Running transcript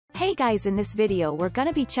Hey guys, in this video we're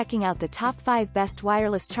gonna be checking out the top 5 best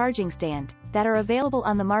wireless charging stand that are available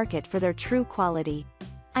on the market for their true quality.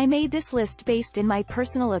 I made this list based in my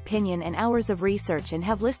personal opinion and hours of research and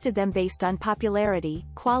have listed them based on popularity,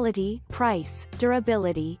 quality, price,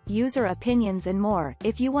 durability, user opinions and more.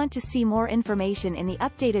 If you want to see more information in the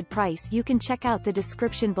updated price, you can check out the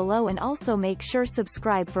description below and also make sure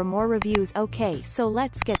subscribe for more reviews. Okay, so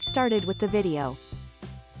let's get started with the video.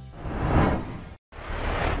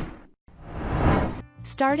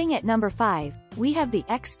 Starting at number 5, we have the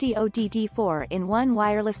XDODD 4-in-1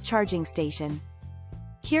 wireless charging station.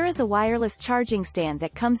 Here is a wireless charging stand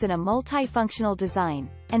that comes in a multi-functional design,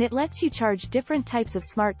 and it lets you charge different types of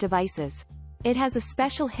smart devices. It has a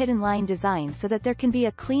special hidden line design so that there can be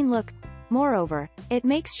a clean look. Moreover, it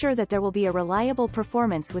makes sure that there will be a reliable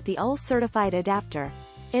performance with the UL-certified adapter.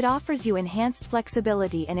 It offers you enhanced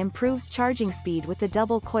flexibility and improves charging speed with the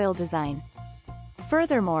double coil design.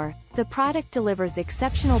 Furthermore, the product delivers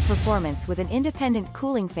exceptional performance with an independent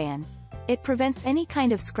cooling fan. It prevents any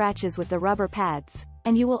kind of scratches with the rubber pads,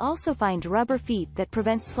 and you will also find rubber feet that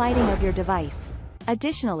prevent sliding of your device.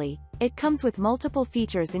 Additionally, it comes with multiple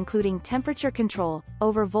features including temperature control,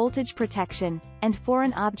 over-voltage protection, and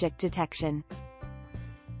foreign object detection.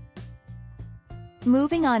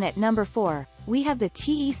 Moving on at number 4, we have the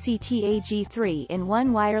TECTAG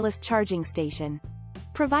 3-in-1 wireless charging station.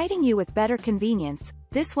 Providing you with better convenience,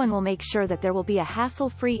 this one will make sure that there will be a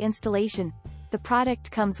hassle-free installation. The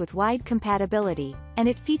product comes with wide compatibility, and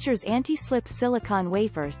it features anti-slip silicone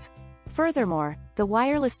wafers. Furthermore, the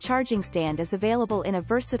wireless charging stand is available in a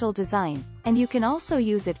versatile design, and you can also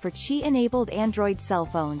use it for Qi-enabled Android cell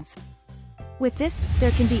phones. With this,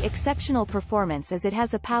 there can be exceptional performance as it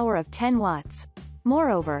has a power of 10 watts.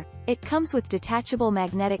 Moreover, it comes with detachable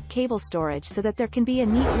magnetic cable storage so that there can be a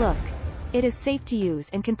neat look. It is safe to use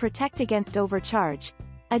and can protect against overcharge.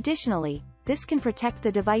 Additionally, this can protect the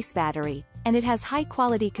device battery, and it has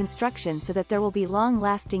high-quality construction so that there will be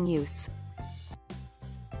long-lasting use.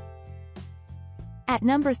 At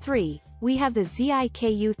number 3, we have the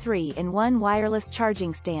ZIKU 3-in-1 wireless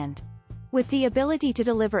charging stand. With the ability to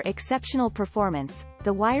deliver exceptional performance,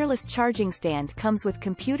 the wireless charging stand comes with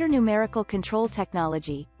computer numerical control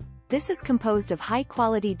technology. This is composed of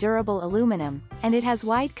high-quality durable aluminum, and it has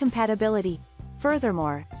wide compatibility.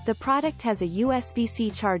 Furthermore, the product has a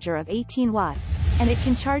USB-C charger of 18 watts, and it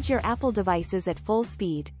can charge your Apple devices at full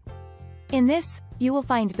speed. In this, you will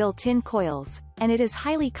find built-in coils, and it is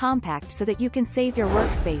highly compact so that you can save your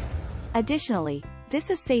workspace. Additionally, this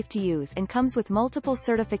is safe to use and comes with multiple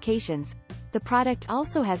certifications. The product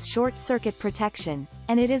also has short-circuit protection,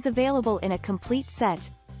 and it is available in a complete set.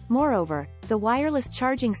 Moreover, the wireless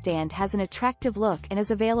charging stand has an attractive look and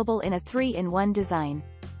is available in a 3-in-1 design.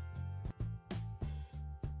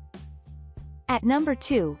 At number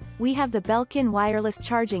 2, we have the Belkin wireless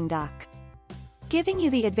charging dock. Giving you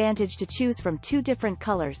the advantage to choose from 2 different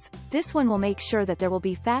colors, this one will make sure that there will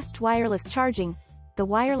be fast wireless charging. The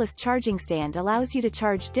wireless charging stand allows you to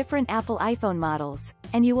charge different Apple iPhone models,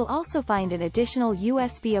 and you will also find an additional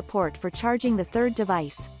USB-A port for charging the third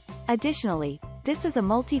device. Additionally, this is a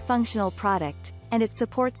multifunctional product, and it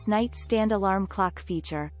supports night stand alarm clock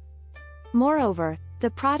feature. Moreover, the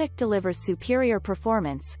product delivers superior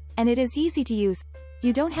performance, and it is easy to use.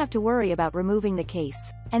 You don't have to worry about removing the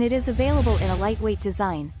case, and it is available in a lightweight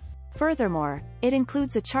design. Furthermore, it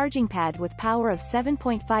includes a charging pad with power of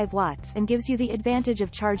 7.5 watts and gives you the advantage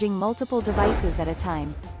of charging multiple devices at a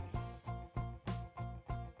time.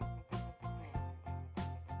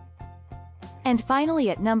 And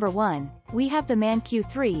finally at number 1, we have the MANKIW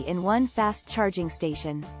 3-in-1 fast charging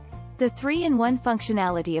station. The 3-in-1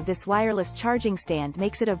 functionality of this wireless charging stand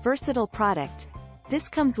makes it a versatile product. This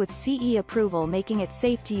comes with CE approval, making it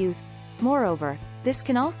safe to use. Moreover, this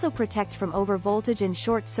can also protect from overvoltage and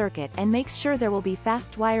short circuit and makes sure there will be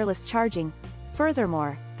fast wireless charging.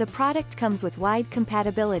 Furthermore, the product comes with wide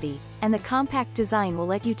compatibility, and the compact design will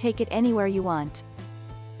let you take it anywhere you want.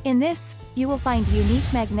 In this, you will find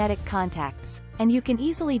unique magnetic contacts, and you can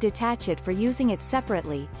easily detach it for using it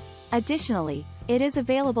separately. Additionally, it is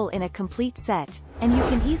available in a complete set, and you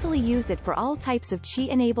can easily use it for all types of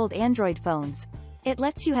Qi-enabled Android phones. It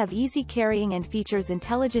lets you have easy carrying and features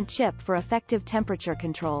intelligent chip for effective temperature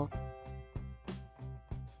control.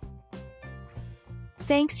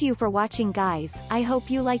 Thanks you for watching guys. I hope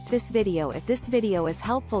you liked this video. If this video is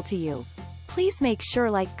helpful to you, please make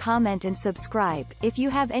sure like, comment and subscribe. If you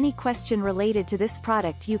have any question related to this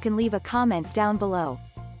product, you can leave a comment down below.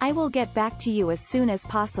 I will get back to you as soon as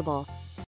possible.